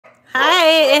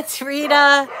Hi, it's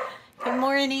Rita. Good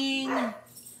morning.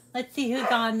 Let's see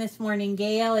who's on this morning.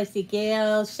 Gail, I see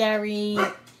Gail, Sherry,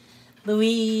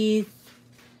 Louise,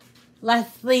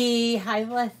 Leslie. Hi,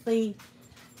 Leslie.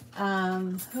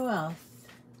 Who else?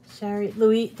 Sherry,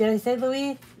 Louise. Did I say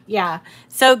Louise? Yeah.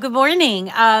 So good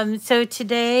morning. So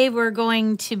today we're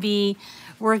going to be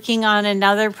working on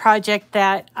another project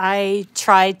that I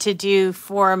tried to do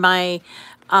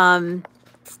um,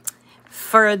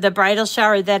 for the bridal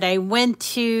shower that I went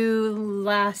to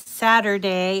last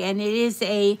Saturday, and it is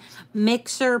a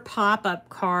mixer pop-up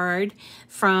card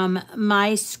from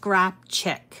My Scrap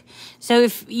Chick. So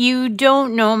if you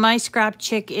don't know, My Scrap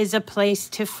Chick is a place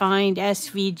to find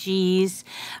SVGs.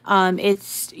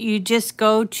 It's you just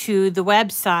go to the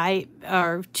website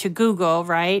or to Google,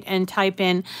 right, and type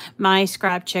in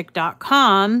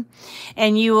myscrapchick.com,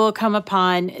 and you will come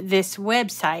upon this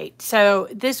website. So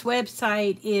this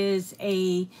website is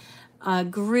a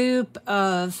group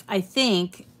of, I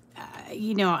think,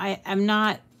 I'm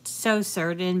not so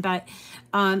certain, but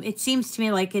it seems to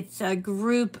me like it's a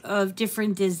group of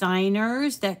different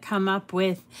designers that come up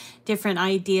with different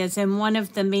ideas. And one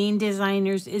of the main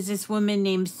designers is this woman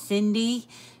named Cindy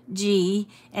G,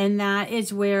 and that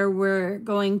is where we're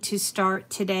going to start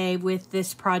today with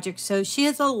this project. So she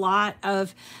has a lot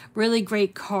of really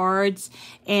great cards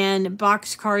and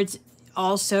box cards,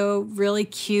 also really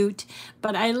cute,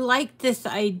 but I like this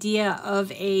idea of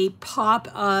a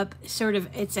pop-up sort of,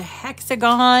 it's a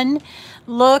hexagon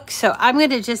look. So I'm going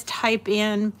to just type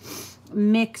in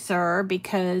mixer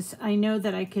because I know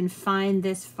that I can find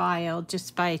this file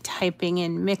just by typing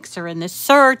in mixer in the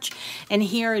search, and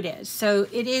here it is. So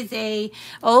it is a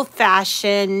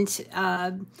old-fashioned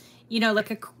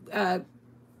like a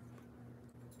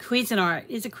Cuisinart.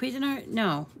 Is it Cuisinart?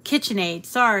 No, KitchenAid.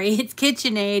 Sorry, it's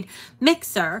KitchenAid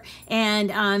mixer, and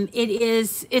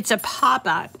it's a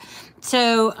pop-up.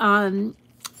 So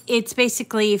it's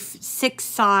basically 6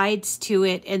 sides to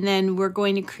it, and then we're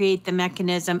going to create the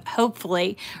mechanism.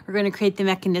 Hopefully, we're going to create the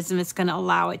mechanism that's going to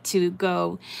allow it to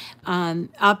go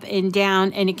up and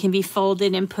down, and it can be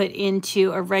folded and put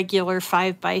into a regular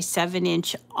 5 by 7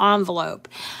 inch envelope.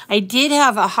 I did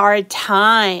have a hard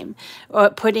time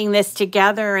putting this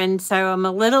together, and so I'm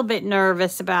a little bit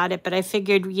nervous about it, but I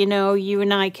figured, you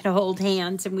and I could hold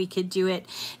hands and we could do it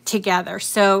together.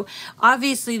 So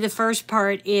obviously the first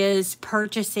part is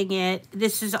purchasing it.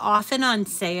 This is often on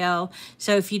sale,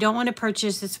 so if you don't want to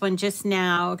purchase this one just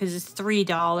now because it's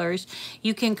 $3,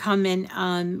 you can come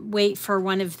and wait for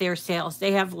one of their sales.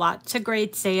 They have lots of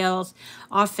great sales,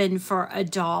 often for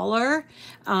 $1,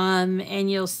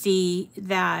 and you'll see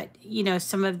that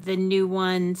some of the new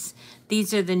ones,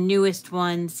 these are the newest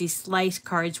ones, these slice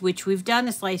cards, which we've done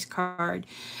a slice card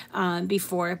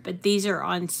before, but these are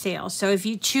on sale. So if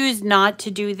you choose not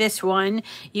to do this one,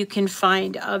 you can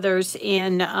find others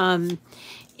in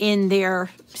their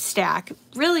stack.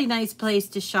 Really nice place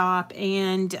to shop,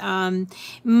 and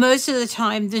most of the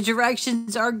time the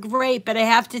directions are great, but I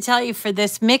have to tell you, for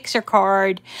this mixer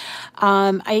card,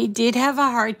 I did have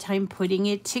a hard time putting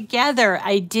it together.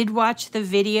 I did watch the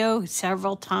video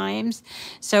several times,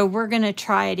 so we're gonna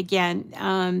try it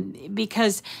again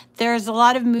because there's a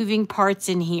lot of moving parts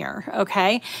in here.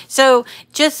 Okay, so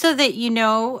just so that you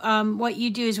know, what you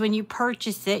do is when you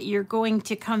purchase it, you're going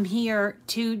to come here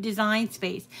to Design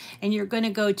Space, and you're going to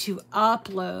go to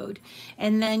upload,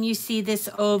 and then you see this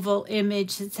oval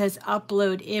image that says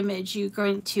upload image. You're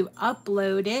going to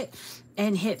upload it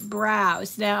and hit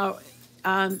browse. Now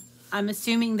I'm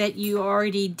assuming that you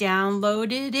already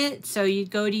downloaded it, so you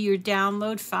go to your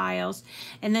download files,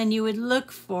 and then you would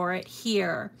look for it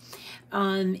here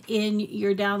in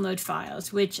your download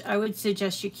files, which I would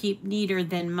suggest you keep neater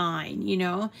than mine,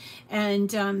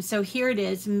 and so here it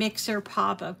is, mixer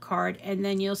pop-up card, and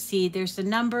then you'll see there's a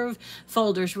number of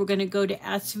folders. We're going to go to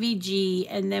SVG,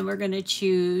 and then we're going to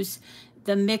choose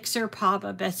the mixer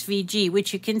pop-up SVG,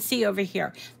 which you can see over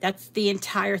here. That's the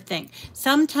entire thing.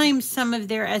 Sometimes some of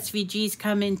their SVGs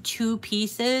come in 2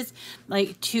 pieces,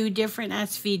 like 2 different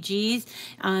SVGs,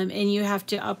 and you have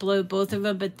to upload both of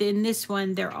them, but then this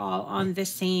one, they're all on the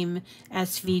same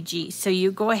SVG. So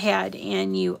you go ahead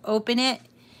and you open it,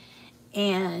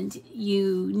 and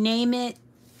you name it,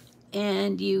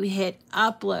 and you hit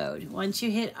upload. Once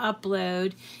you hit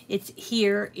upload, it's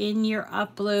here in your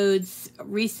uploads,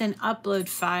 recent upload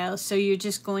file. So you're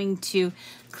just going to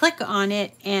click on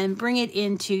it and bring it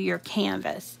into your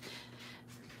canvas.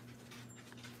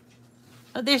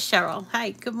 Oh, there's Cheryl. Hi,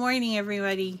 good morning,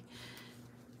 everybody.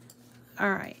 All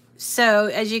right, so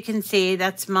as you can see,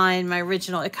 that's mine, my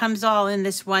original. It comes all in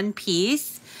this one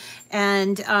piece.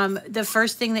 And the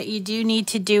first thing that you do need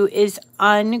to do is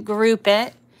ungroup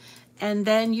it. And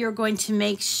then you're going to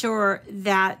make sure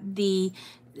that the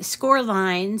score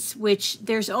lines, which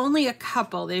there's only a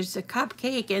couple, there's a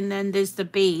cupcake and then there's the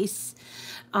base,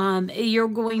 you're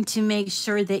going to make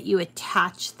sure that you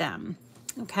attach them,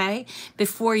 okay,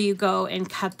 before you go and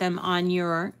cut them on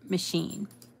your machine.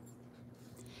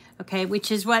 Okay, which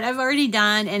is what I've already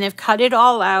done, and I've cut it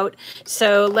all out.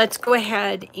 So let's go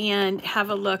ahead and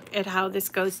have a look at how this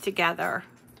goes together.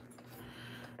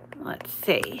 Let's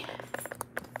see.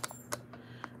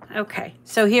 Okay,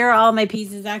 so here are all my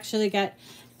pieces. Actually got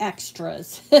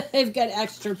extras. I've got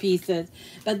extra pieces,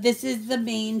 but this is the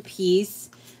main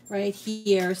piece right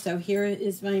here. So here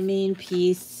is my main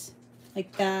piece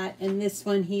like that, and this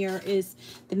one here is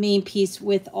the main piece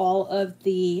with all of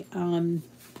the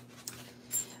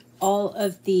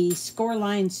score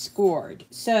lines scored.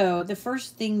 So the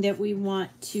first thing that we want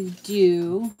to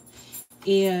do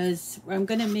is, I'm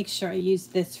going to make sure I use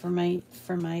this for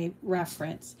my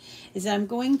reference, is I'm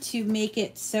going to make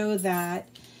it so that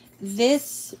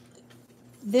this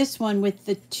one with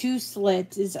the 2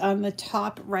 slits is on the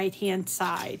top right hand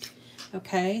side.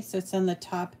 Okay, so it's on the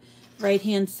top right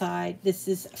hand side. This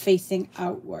is facing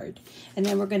outward, and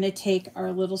then we're going to take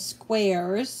our little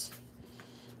squares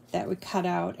that we cut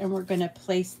out, and we're going to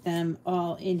place them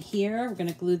all in here. We're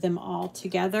going to glue them all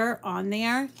together on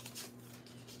there.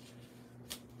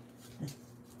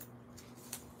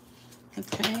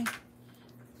 Okay,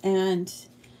 and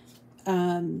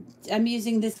I'm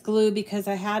using this glue because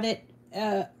I had it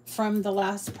from the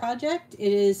last project.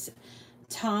 It is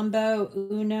Tombow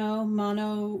Uno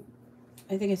Mono,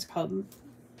 I think it's called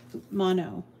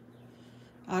Mono,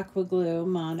 Aqua Glue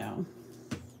Mono.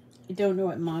 I don't know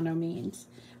what mono means.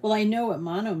 Well, I know what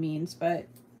mono means, but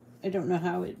I don't know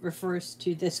how it refers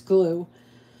to this glue,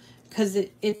 because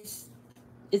it's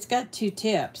got 2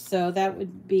 tips, so that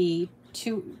would be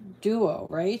duo,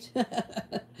 right?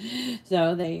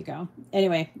 So there you go.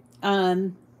 Anyway,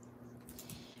 I'm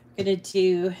gonna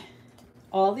do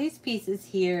all these pieces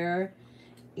here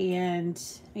and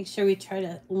make sure we try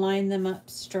to line them up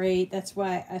straight. That's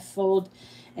why I fold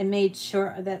and made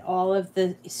sure that all of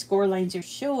the score lines are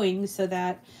showing, so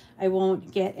that I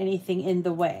won't get anything in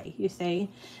the way, you see.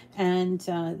 And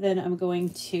then I'm going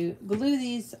to glue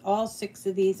these, all 6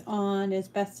 of these on as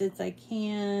best as I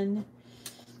can.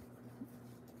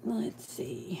 Let's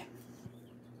see.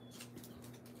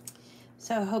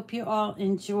 So I hope you all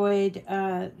enjoyed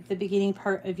the beginning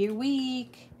part of your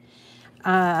week.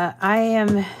 I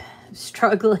am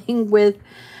struggling with,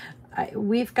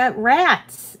 we've got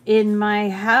rats in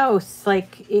my house,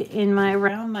 like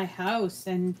around my house,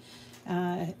 and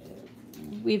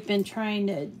we've been trying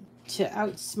to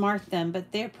outsmart them,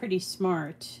 but they're pretty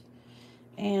smart.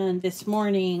 And this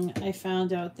morning I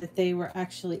found out that they were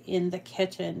actually in the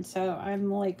kitchen, so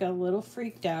I'm like a little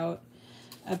freaked out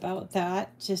about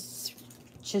that, just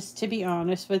to be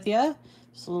honest with you.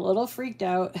 Just a little freaked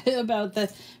out about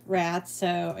the rats,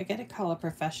 so I gotta call a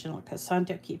professional, because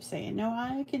Santo keeps saying, no,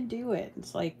 I can do it.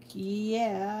 It's like,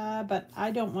 yeah, but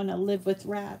I don't want to live with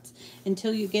rats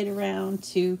until you get around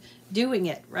to doing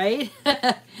it, right?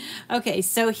 Okay,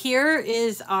 so here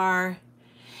is our...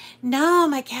 No,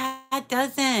 my cat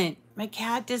doesn't. My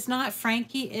cat does not.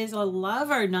 Frankie is a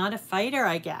lover, not a fighter,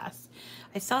 I guess.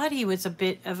 I thought he was a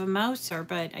bit of a mouser,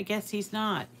 but I guess he's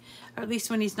not. Or at least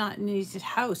when he's not in his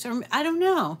house. Or I don't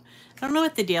know. I don't know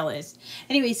what the deal is.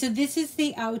 Anyway, so this is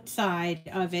the outside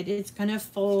of it. It's going to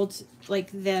fold like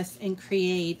this and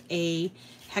create a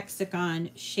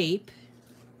hexagon shape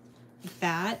like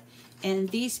that. And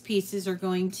these pieces are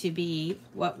going to be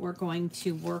what we're going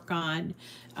to work on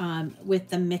with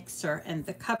the mixer and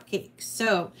the cupcakes.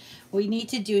 So what we need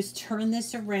to do is turn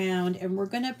this around, and we're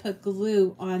going to put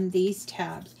glue on these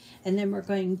tabs, and then we're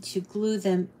going to glue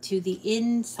them to the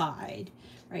inside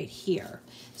right here.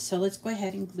 So let's go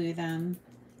ahead and glue them.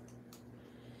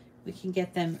 We can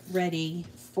get them ready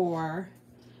for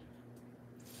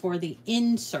the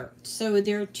insert. So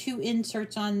there are 2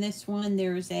 inserts on this one.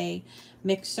 There's a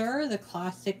mixer, the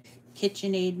classic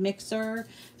KitchenAid mixer,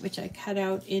 which I cut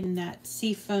out in that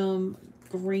seafoam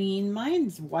green.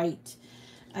 Mine's white.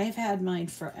 I've had mine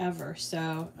forever,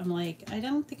 so I'm like, I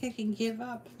don't think I can give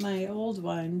up my old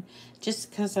one just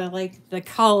because I like the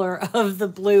color of the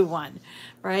blue one,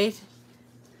 right?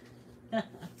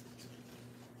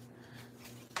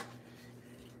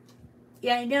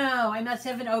 Yeah, I know. I must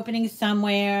have an opening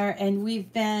somewhere, and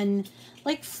we've been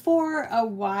like for a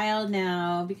while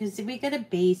now, because we got a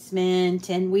basement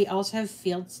and we also have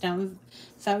fieldstone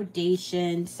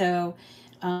foundation. So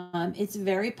it's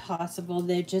very possible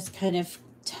they're just kind of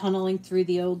tunneling through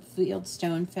the old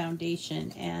fieldstone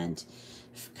foundation and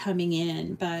coming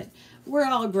in. But we're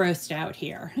all grossed out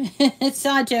here.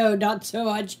 Santo, not so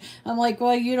much. I'm like,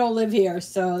 well, you don't live here,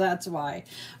 so that's why.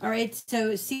 All right,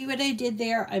 so see what I did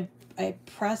there? I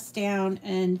pressed down,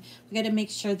 and we got to make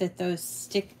sure that those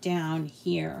stick down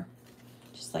here,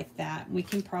 just like that. We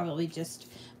can probably just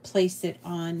place it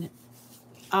on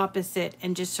opposite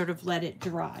and just sort of let it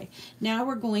dry. Now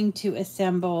we're going to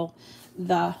assemble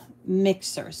the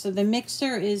mixer. So the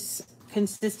mixer is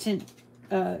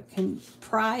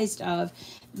comprised of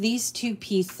these two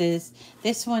pieces.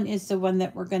 This one is the one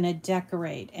that we're going to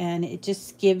decorate, and it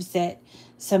just gives it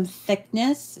some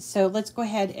thickness. So let's go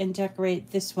ahead and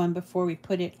decorate this one before we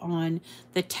put it on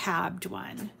the tabbed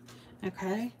one.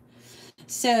 Okay.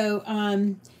 So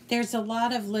there's a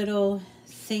lot of little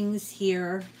things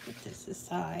here. Put this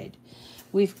aside.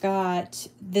 We've got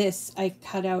this I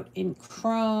cut out in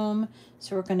chrome,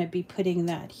 so we're going to be putting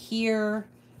that here.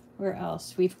 Where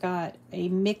else? We've got a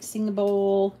mixing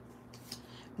bowl,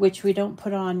 which we don't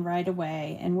put on right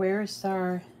away. And here's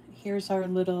our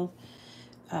little,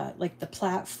 like the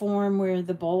platform where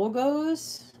the bowl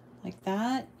goes, like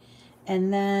that.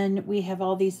 And then we have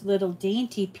all these little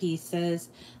dainty pieces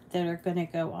that are going to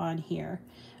go on here.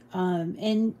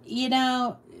 And you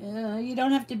know, you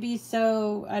don't have to be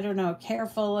so, I don't know,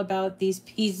 careful about these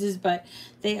pieces, but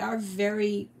they are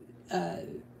very,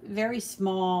 very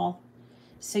small.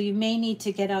 So you may need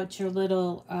to get out your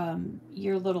little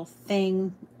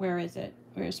thing. Where is it?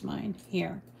 Where's mine?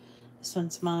 Here. This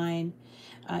one's mine.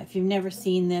 If you've never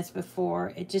seen this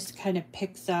before, it just kind of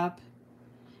picks up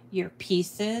your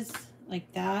pieces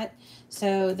like that.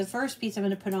 So the first piece I'm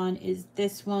going to put on is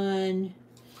this one.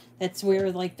 That's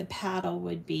where like the paddle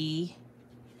would be.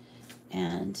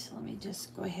 And let me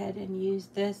just go ahead and use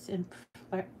this and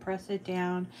press it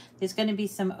down. There's going to be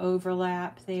some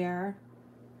overlap there.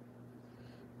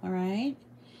 All right.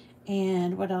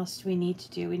 And what else do we need to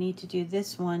do? We need to do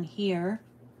this one here.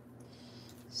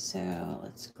 So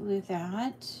let's glue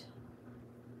that.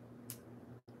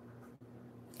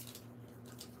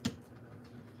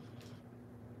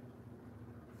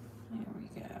 There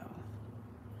we go.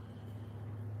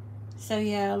 So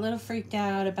yeah, a little freaked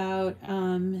out about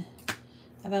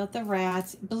the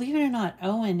rats. Believe it or not,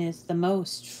 Owen is the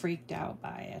most freaked out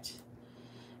by it.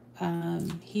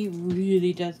 He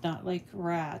really does not like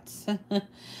rats.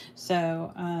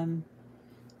 So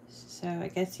I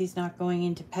guess he's not going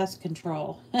into pest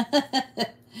control.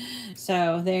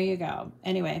 So there you go.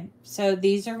 Anyway, so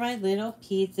these are my little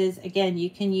pieces. Again, you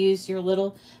can use your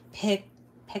little pick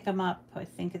them up. I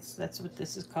think that's what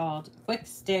this is called. Quick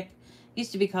stick.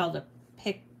 Used to be called a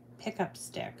pickup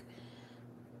stick.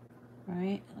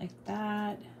 Right, like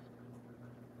that.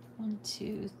 1,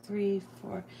 2, 3,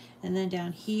 4, and then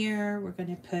down here we're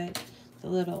going to put the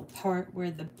little part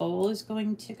where the bowl is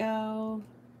going to go.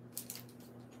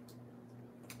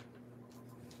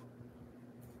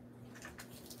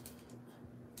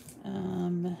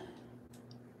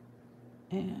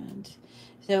 And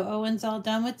so Owen's all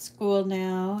done with school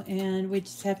now, and we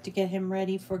just have to get him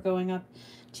ready for going up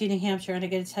to New Hampshire. And I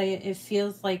got to tell you, it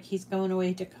feels like he's going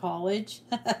away to college.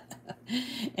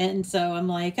 And so I'm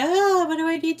like, what do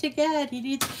I need to get?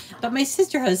 But my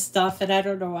sister has stuff, and I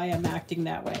don't know why I'm acting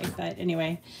that way. But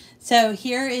anyway, so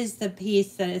here is the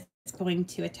piece that it's going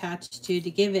to attach to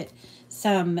give it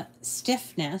some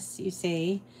stiffness, you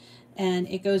see. And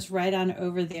it goes right on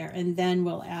over there, and then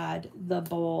we'll add the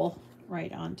bowl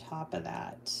right on top of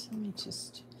that. Let me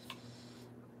just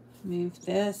move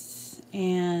this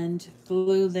and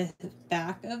glue the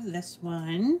back of this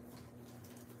one.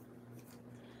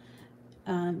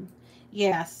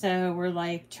 Yeah, so we're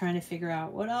like trying to figure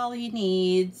out what all he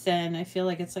needs, and I feel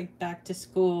like it's like back to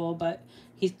school, but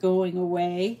he's going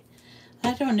away.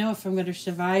 I don't know if I'm going to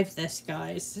survive this,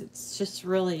 guys. It's just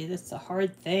really, it's a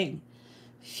hard thing.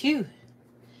 Phew.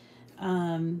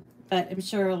 But I'm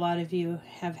sure a lot of you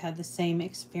have had the same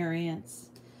experience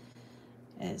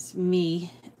as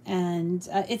me. And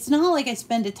it's not like I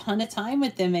spend a ton of time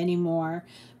with them anymore,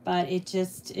 but it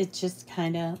just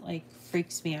kind of like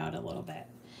freaks me out a little bit.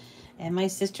 And my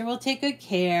sister will take good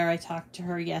care. I talked to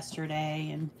her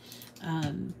yesterday,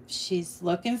 and she's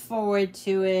looking forward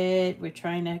to it. We're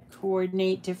trying to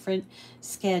coordinate different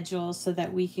schedules so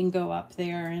that we can go up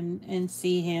there and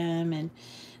see him and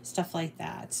stuff like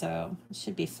that. So it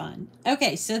should be fun.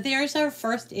 Okay, so there's our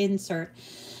first insert.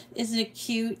 Isn't it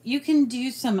cute? You can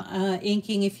do some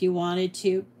inking if you wanted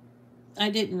to. I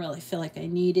didn't really feel like I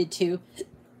needed to.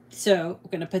 So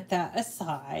we're going to put that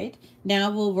aside.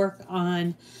 Now we'll work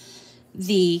on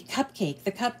the cupcake.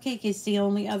 The cupcake is the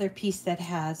only other piece that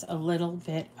has a little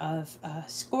bit of a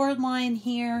score line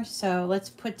here. So let's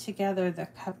put together the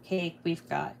cupcake. We've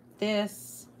got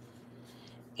this,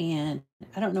 And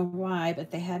I don't know why, but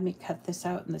they had me cut this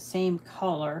out in the same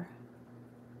color.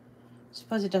 I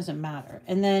suppose it doesn't matter.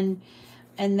 And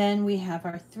then we have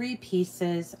our 3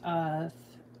 pieces of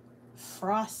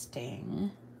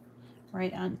frosting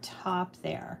right on top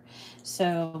there.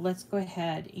 So let's go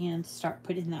ahead and start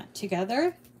putting that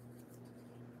together.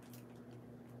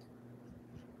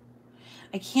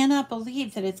 I cannot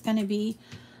believe that it's going to be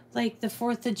like the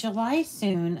 4th of July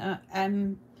soon.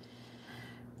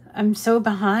 I'm so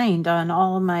behind on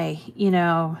all of my, you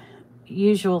know,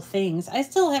 usual things. I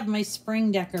still have my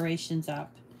spring decorations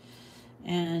up.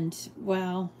 And,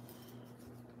 well,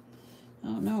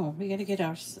 oh no, we got to get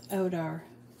out our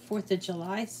 4th of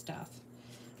July stuff.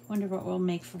 Wonder what we'll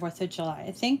make for 4th of July.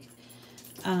 I think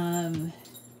I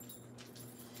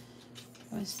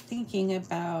was thinking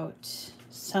about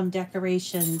some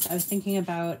decorations. I was thinking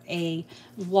about a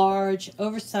large,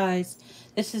 oversized,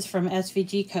 this is from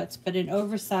SVG Cuts, but an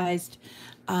oversized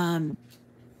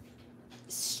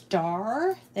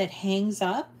star that hangs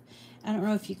up. I don't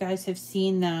know if you guys have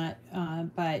seen that,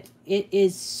 but it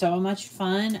is so much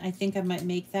fun. I think I might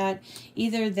make that.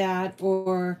 Either that,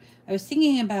 or I was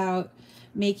thinking about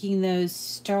making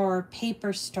those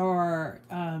paper star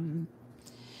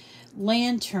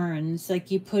lanterns. Like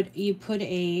you put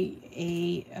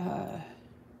a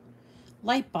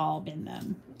light bulb in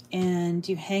them, and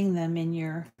you hang them in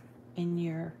your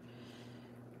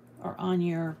or on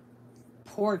your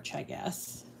porch, I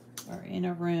guess, or in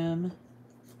a room.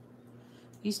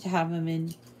 Used to have them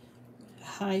in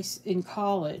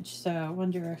college, so I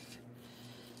wonder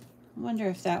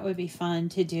if that would be fun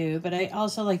to do. But I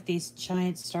also like these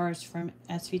giant stars from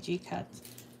SVG Cuts.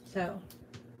 So,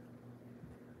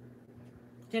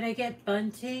 did I get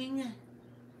bunting?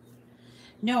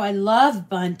 No, I love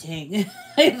bunting.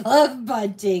 I love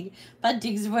bunting.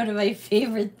 Bunting's one of my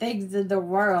favorite things in the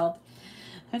world.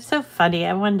 It's so funny.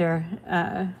 I wonder.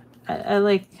 I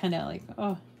like kind of like,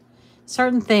 oh,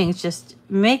 certain things just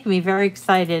make me very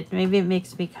excited. Maybe it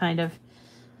makes me kind of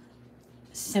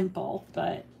simple,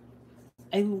 but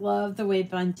I love the way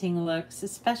bunting looks,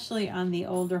 especially on the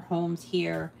older homes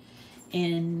here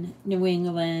in New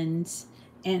England.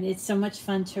 And it's so much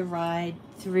fun to ride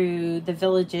through the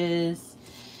villages,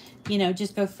 you know,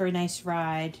 just go for a nice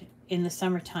ride in the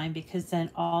summertime, because then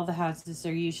all the houses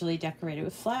are usually decorated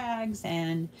with flags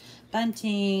and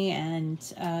bunting, and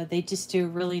they just do a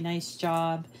really nice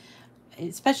job,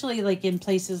 especially like in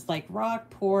places like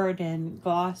Rockport and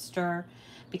Gloucester,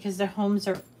 because their homes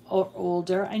are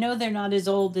older. I know they're not as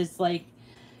old as like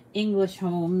English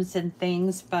homes and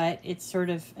things, but it's sort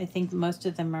of, I think most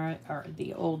of them are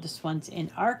the oldest ones in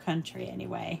our country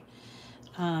anyway.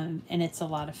 And it's a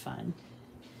lot of fun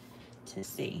to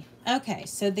see. Okay,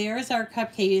 so there's our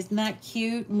cupcake. Isn't that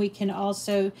cute? And we can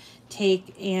also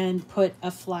take and put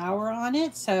a flower on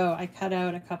it. So I cut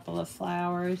out a couple of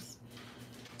flowers.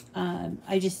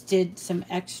 I just did some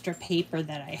extra paper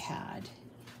that I had.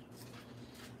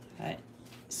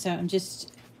 So I'm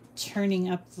just turning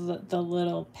up the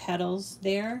little petals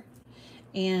there.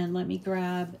 And let me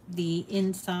grab the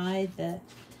inside, the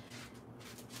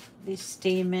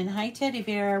stamen. Hi, Teddy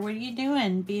Bear. What are you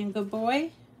doing? Being a good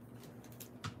boy?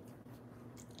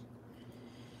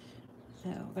 So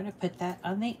we're going to put that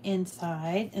on the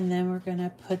inside, and then we're going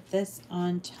to put this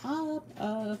on top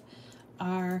of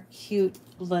our cute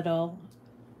little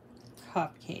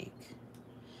cupcake.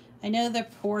 I know the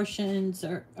proportions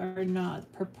are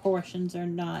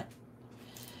not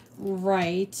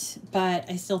right, but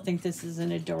I still think this is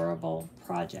an adorable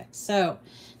project. So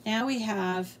now we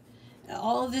have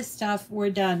all of this stuff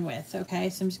we're done with. Okay,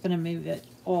 so I'm just going to move it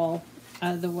all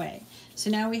out of the way.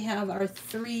 So now we have our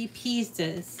 3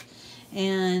 pieces,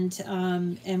 and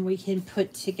we can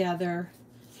put together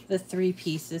the 3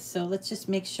 pieces. So let's just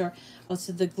make sure. Oh,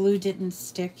 so the glue didn't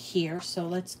stick here. So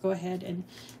let's go ahead and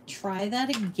try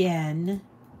that again.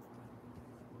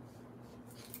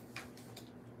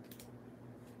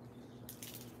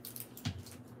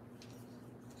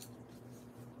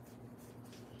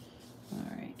 All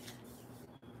right.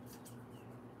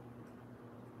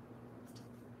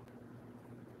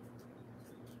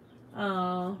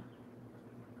 Oh.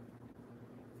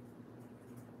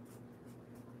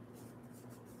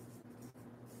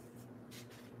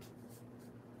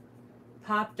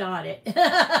 Pop dot it.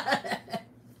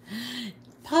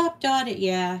 Pop dot it.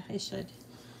 Yeah, I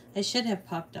should have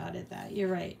pop dotted that. You're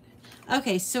right.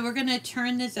 Okay, so we're going to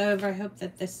turn this over. I hope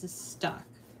that this is stuck.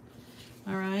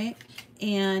 All right.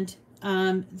 And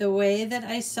the way that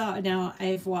I saw, now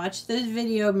I've watched this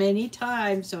video many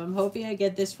times, so I'm hoping I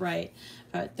get this right.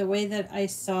 But the way that I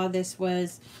saw this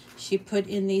was she put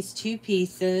in these 2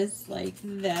 pieces like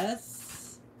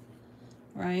this.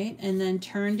 right? And then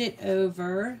turned it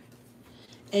over.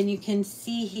 And you can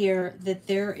see here that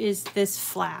there is this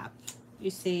flap, you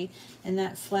see, and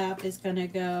that flap is going to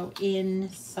go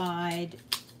inside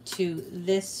to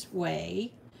this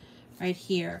way right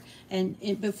here. And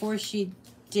before she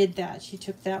did that, she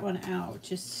took that one out,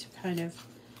 just kind of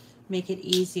make it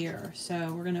easier.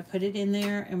 So we're going to put it in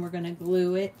there and we're going to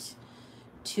glue it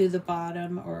to the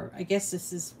bottom, or I guess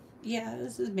this is, yeah,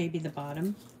 this is maybe the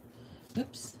bottom.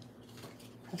 Oops,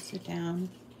 press it down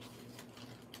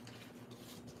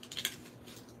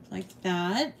like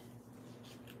that,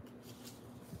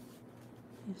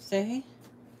 you see,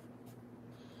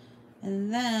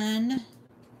 and then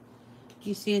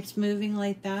you see it's moving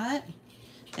like that.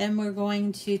 Then we're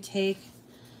going to take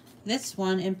this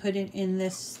one and put it in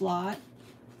this slot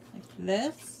like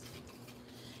this,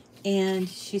 and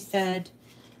she said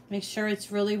make sure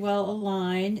it's really well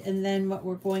aligned, and then what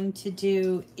we're going to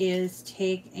do is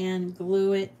take and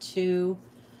glue it to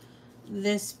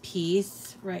this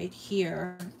piece right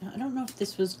here. Now, I don't know if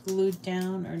this was glued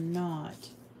down or not.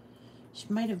 She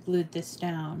might have glued this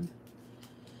down.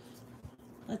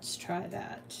 Let's try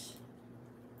that.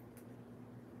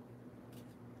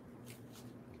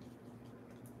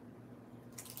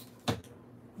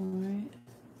 All right,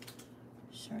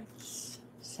 sure it's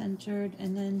centered,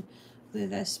 and then glue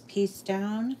this piece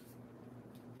down.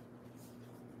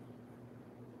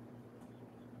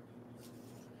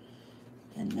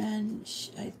 And then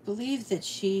I believe that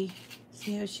she,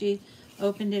 see how she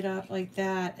opened it up like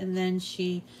that, and then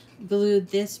she glued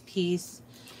this piece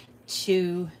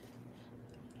to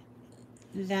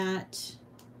that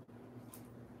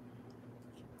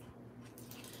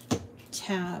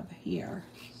tab here.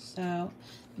 So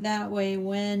that way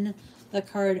when the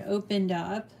card opened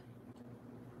up,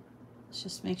 let's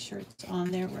just make sure it's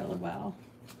on there really well.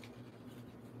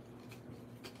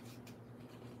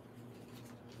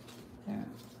 There.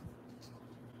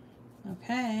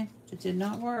 Okay, it did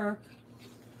not work.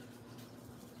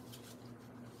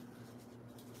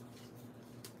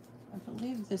 I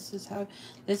believe this is how,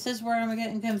 this is where I'm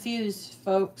getting confused,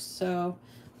 folks, so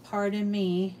pardon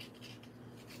me.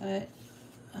 But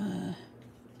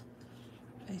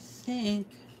I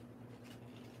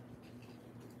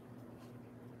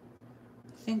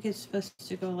think it's supposed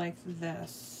to go like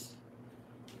this.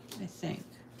 I think.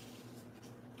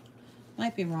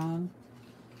 Might be wrong.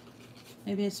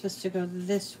 Maybe it's supposed to go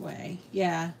this way.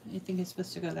 Yeah, I think it's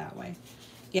supposed to go that way.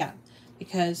 Yeah,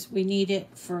 because we need it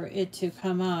for it to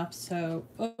come up. So,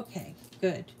 okay,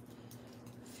 good.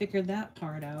 Figured that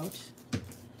part out.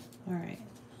 All right,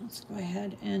 let's go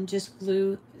ahead and just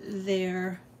glue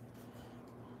there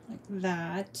like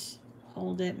that.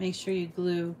 Hold it, make sure your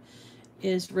glue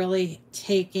is really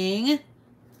taking.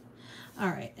 All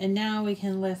right, and now we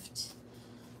can lift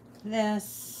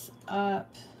this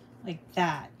up like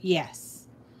that. Yes.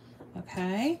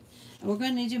 Okay, and we're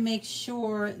going to need to make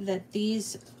sure that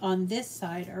these on this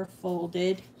side are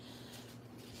folded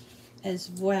as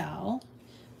well,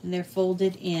 and they're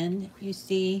folded in, you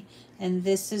see, and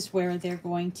this is where they're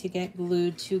going to get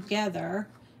glued together,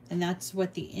 and that's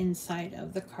what the inside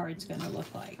of the card's going to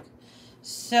look like.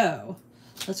 So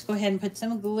let's go ahead and put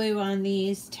some glue on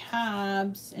these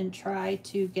tabs and try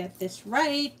to get this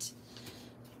right.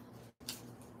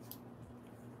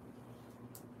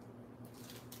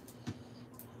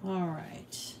 All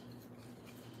right,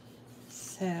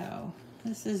 so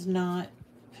this is not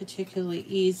particularly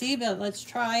easy, but let's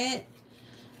try it.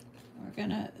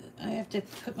 I have to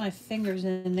put my fingers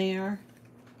in there,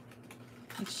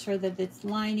 make sure that it's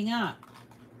lining up.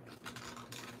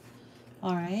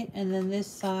 All right, and then this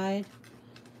side,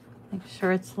 make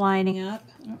sure it's lining up.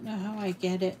 I don't know how I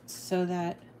get it so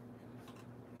that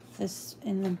this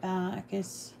in the back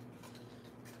is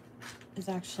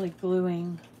actually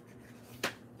gluing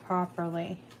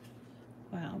properly.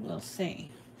 Well, we'll see.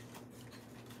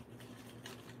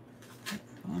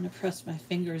 I want to press my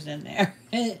fingers in there,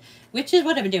 which is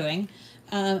what I'm doing.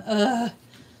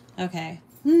 Okay.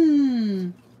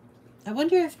 I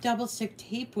wonder if double stick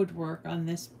tape would work on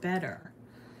this better.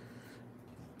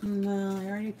 Well, I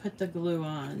already put the glue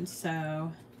on,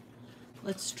 so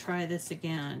let's try this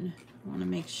again. I want to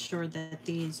make sure that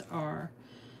these are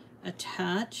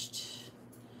attached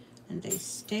and they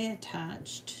stay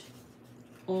attached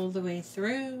all the way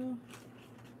through.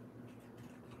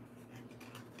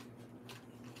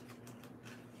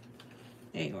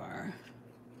 There you are.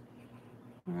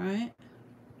 All right.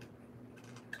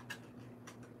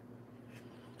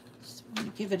 Just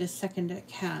want to give it a second to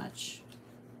catch.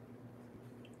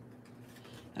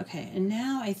 Okay, and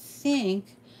now I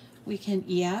think we can,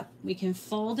 yep, we can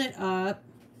fold it up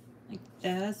like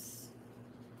this.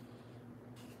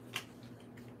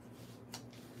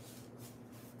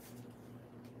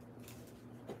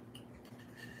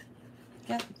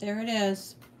 Yep, there it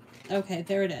is. Okay,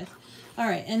 there it is. All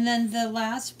right, and then the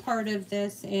last part of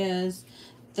this is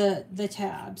the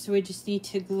tab. So we just need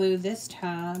to glue this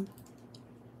tab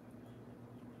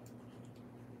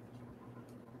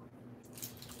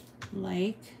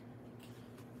like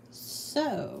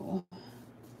so.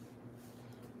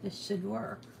 This should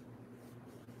work.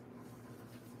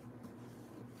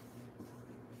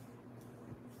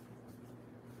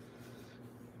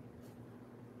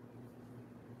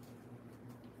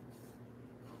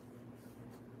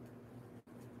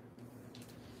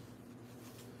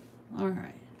 All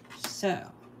right, so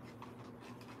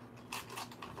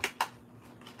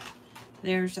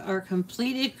there's our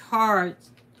completed cards,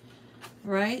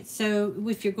 right? So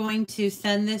if you're going to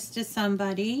send this to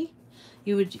somebody,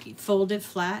 you would fold it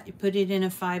flat, you put it in a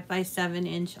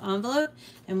 5x7-inch envelope,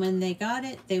 and when they got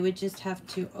it, they would just have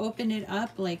to open it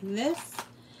up like this,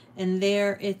 and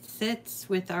there it sits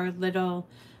with our little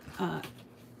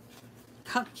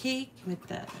cupcake with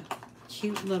the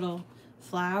cute little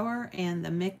flower and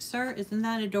the mixer. Isn't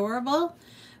that adorable?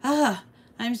 Ah,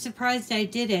 I'm surprised I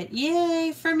did it.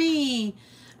 Yay for me.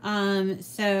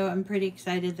 So I'm pretty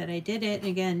excited that I did it. And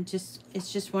again,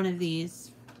 it's just one of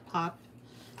these pop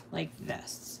like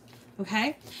this.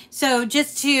 Okay, so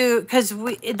just to, because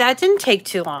that didn't take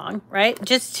too long, right?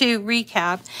 Just to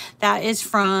recap, that is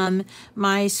from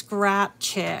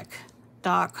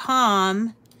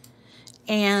myscrapchick.com,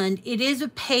 and it is a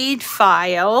paid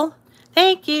file.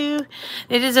 Thank you.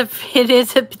 It is a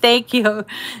thank you,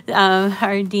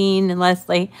 Hardine and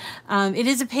Leslie. It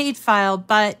is a paid file,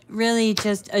 but really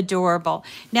just adorable.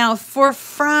 Now for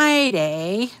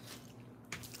Friday,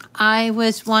 I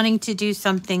was wanting to do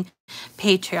something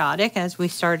patriotic as we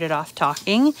started off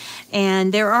talking,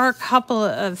 and there are a couple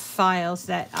of files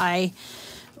that I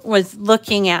was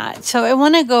looking at. So I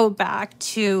want to go back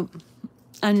to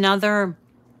another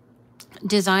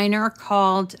designer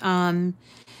called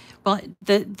well,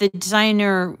 the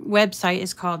designer website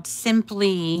is called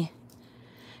Simply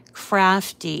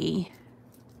Crafty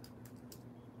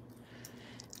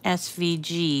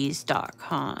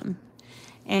SVGs.com.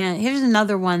 And here's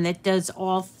another one that does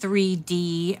all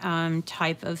 3D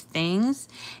type of things.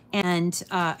 And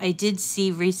I did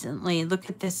see recently,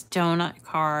 look at this donut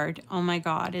card. Oh my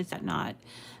God, is that not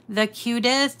the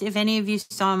cutest? If any of you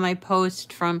saw my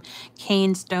post from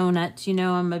Kane's Donuts, you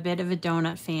know I'm a bit of a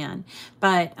donut fan.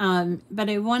 But I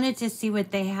wanted to see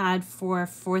what they had for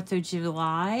 4th of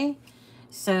July.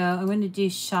 So I'm going to do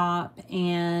shop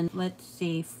and let's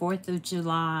see, 4th of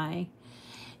July.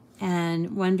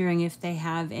 And wondering if they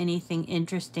have anything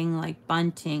interesting like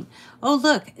bunting. Oh,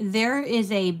 look, there is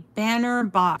a banner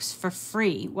box for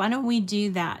free. Why don't we do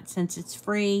that since it's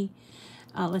free?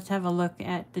 Let's have a look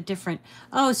at the different.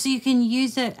 Oh, so you can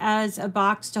use it as a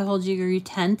box to hold your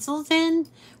utensils in,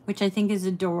 which I think is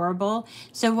adorable.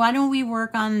 So why don't we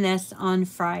work on this on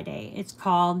Friday? It's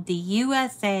called the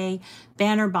USA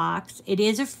Banner Box. It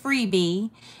is a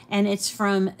freebie, and it's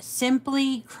from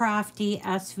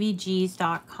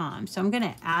simplycraftysvgs.com. So I'm going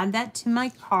to add that to my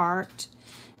cart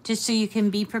just so you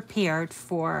can be prepared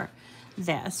for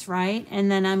this, right?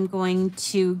 And then I'm going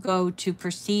to go to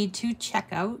proceed to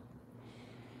checkout.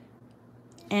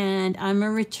 And I'm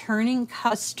a returning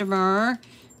customer,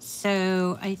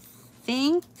 so I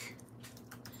think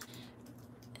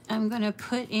I'm going to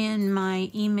put in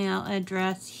my email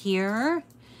address here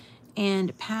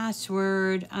and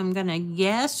password. I'm going to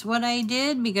guess what I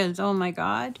did because, oh my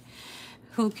God,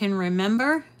 who can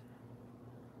remember?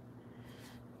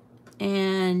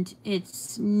 And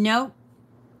it's nope,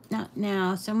 not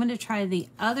now. So I'm going to try the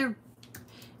other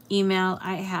email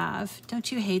I have.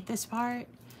 Don't you hate this part?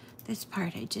 This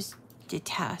part I just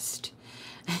detest.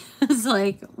 It's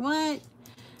like, what?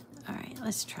 All right,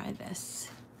 let's try this.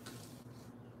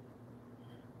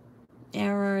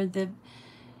 Error, the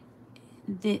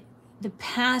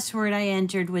password I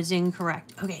entered was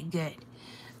incorrect. Okay, good.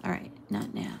 All right,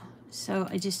 not now. So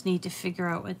I just need to figure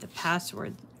out what the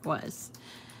password was.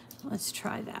 Let's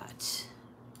try that.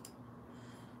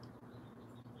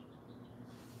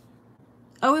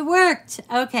 Oh, it worked.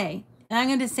 Okay. I'm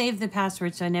going to save the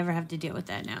password so I never have to deal with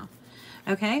that now.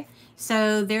 Okay,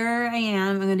 so there I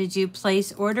am. I'm going to do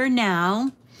place order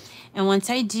now. And once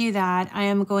I do that, I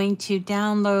am going to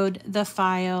download the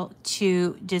file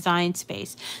to Design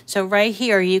Space. So right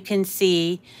here, you can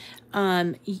see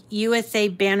USA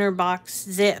Banner Box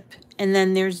zip. And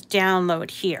then there's download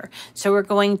here. So we're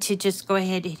going to just go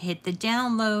ahead and hit the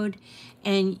download,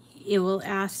 and it will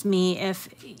ask me if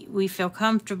we feel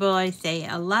comfortable. I say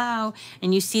allow,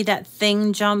 and you see that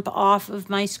thing jump off of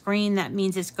my screen. That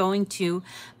means it's going to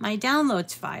my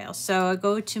downloads file. So I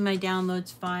go to my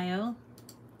downloads file,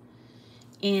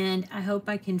 And I hope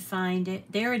I can find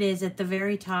it. There it is at the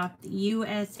very top, the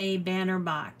USA banner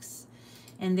box.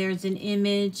 And there's an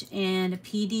image and a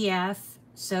PDF,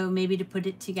 so maybe to put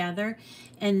it together.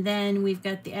 And then we've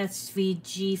got the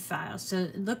SVG file. So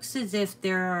it looks as if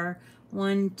there are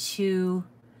two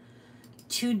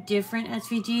different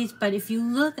SVGs, but if you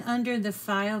look under the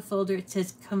file folder, it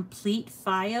says complete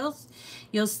files.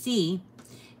 You'll see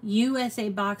USA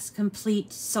Box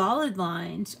Complete Solid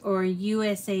Lines or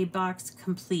USA Box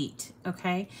Complete,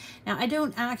 okay? Now, I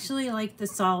don't actually like the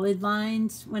solid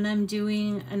lines when I'm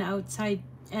doing an outside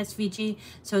SVG,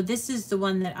 so this is the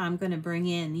one that I'm going to bring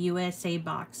in, USA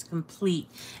Box Complete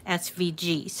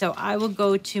SVG. So I will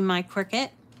go to my Cricut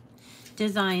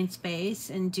design space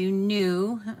and do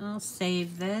new. I'll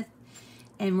save this,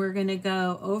 and we're going to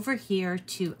go over here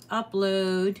to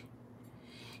upload,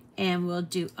 and we'll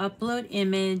do upload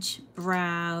image,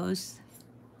 browse,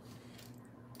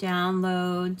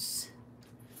 downloads,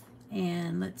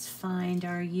 and let's find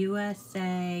our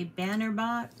USA banner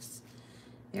box.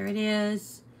 There it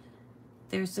is.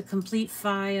 There's the complete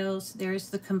files. There's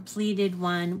the completed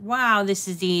one. Wow, this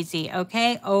is easy.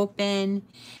 Okay, open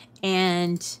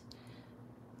and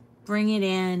bring it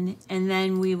in, and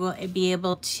then we will be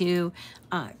able to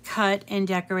cut and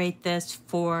decorate this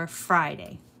for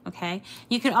Friday. Okay,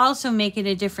 you could also make it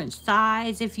a different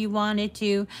size if you wanted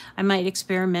to. I might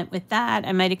experiment with that.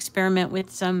 I might experiment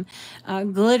with some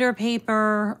glitter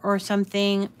paper or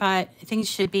something, but I think it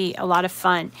should be a lot of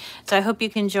fun. So I hope you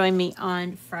can join me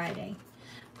on Friday.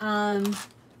 I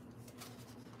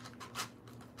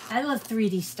love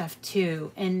 3D stuff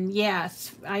too, and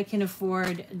yes, I can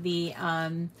afford the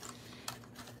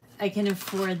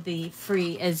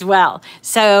free as well.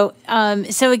 So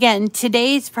so again,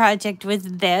 today's project was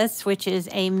this, which is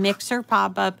a mixer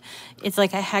pop-up. It's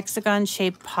like a hexagon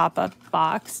shaped pop-up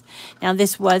box. Now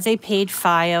this was a paid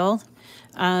file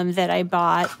that I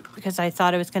bought because I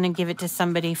thought I was going to give it to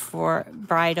somebody for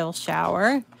bridal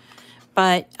shower.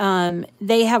 But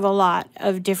they have a lot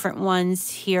of different ones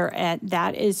here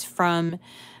that is from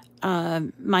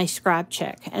my scrap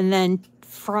check. And then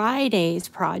Friday's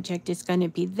project is going to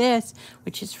be this,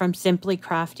 which is from Simply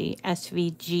Crafty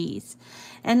SVGs.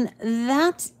 And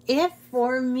that's it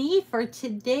for me for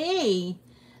today.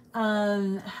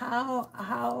 How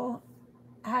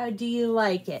do you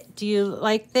like it? Do you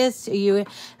like this? Are you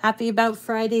happy about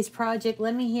Friday's project?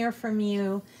 Let me hear from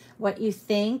you what you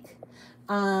think.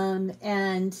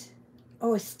 And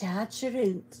oh, a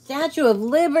Statue of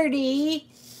Liberty.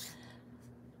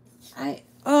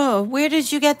 Oh, where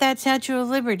did you get that Statue of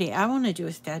Liberty? I want to do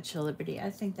a Statue of Liberty.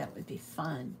 I think that would be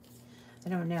fun. I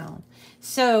don't know.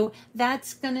 So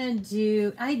that's gonna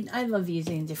do. I love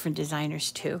using different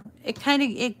designers too.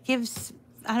 It gives,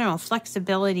 I don't know,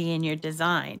 flexibility in your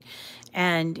design,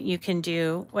 and you can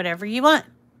do whatever you want.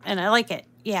 And I like it.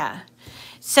 Yeah.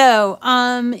 So,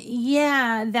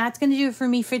 yeah, that's going to do it for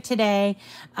me for today.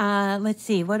 Let's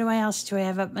see. What else do I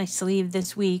have up my sleeve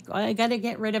this week? Well, I got to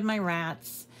get rid of my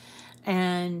rats.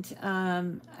 And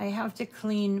I have to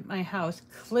clean my house,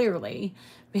 clearly,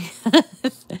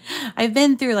 because I've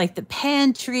been through like the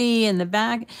pantry and the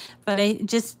back, but I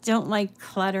just don't like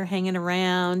clutter hanging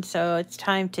around. So it's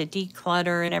time to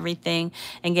declutter and everything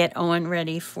and get Owen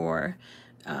ready for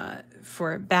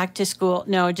back to school.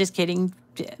 No, just kidding.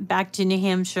 Back to New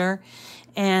Hampshire.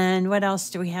 And what else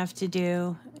do we have to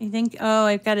do? I think, oh,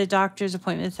 I've got a doctor's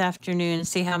appointment this afternoon to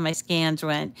see how my scans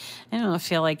went. I don't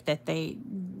feel like that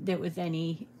there was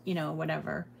any,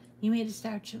 whatever. You made a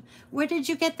statue. Where did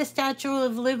you get the Statue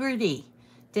of Liberty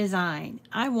design?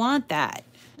 I want that.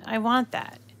 I want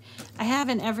that. I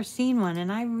haven't ever seen one, and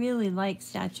I really like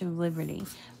Statue of Liberty.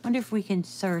 Wonder if we can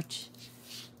search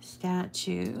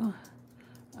Statue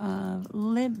of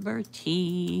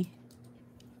Liberty.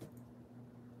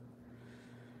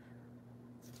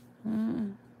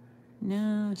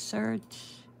 No,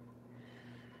 search.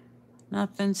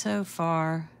 Nothing so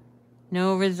far.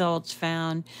 No results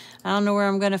found. I don't know where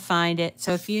I'm going to find it.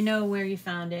 So if you know where you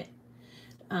found it,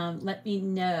 let me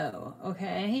know,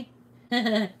 okay?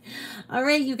 All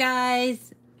right, you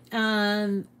guys.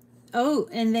 Oh,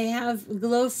 and they have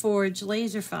Glowforge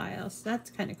laser files.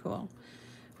 That's kind of cool.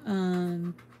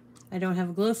 I don't have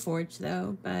a Glowforge,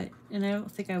 though, and I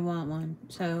don't think I want one.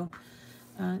 So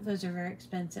those are very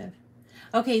expensive.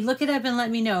 Okay, look it up and let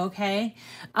me know, okay?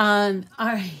 All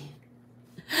right.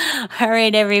 All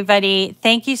right, everybody.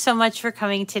 Thank you so much for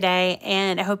coming today,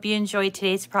 and I hope you enjoyed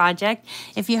today's project.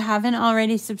 If you haven't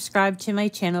already subscribed to my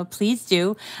channel, please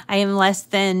do. I am less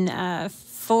than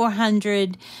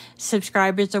 400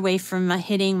 subscribers away from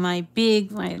hitting my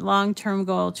long-term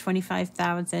goal,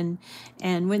 25,000.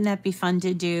 And wouldn't that be fun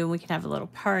to do? We could have a little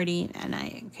party, and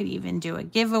I could even do a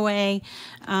giveaway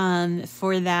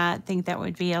for that. I think that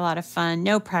would be a lot of fun.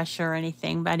 No pressure or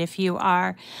anything, but if you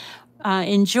are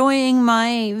enjoying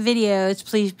my videos,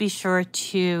 please be sure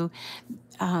to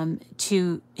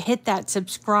hit that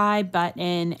subscribe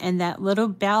button and that little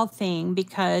bell thing,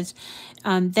 because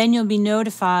then you'll be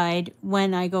notified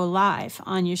when I go live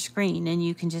on your screen, and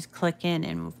you can just click in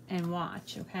and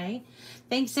watch. Okay.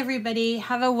 Thanks, everybody.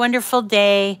 Have a wonderful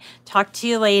day. Talk to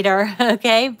you later.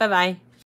 Okay. Bye-bye.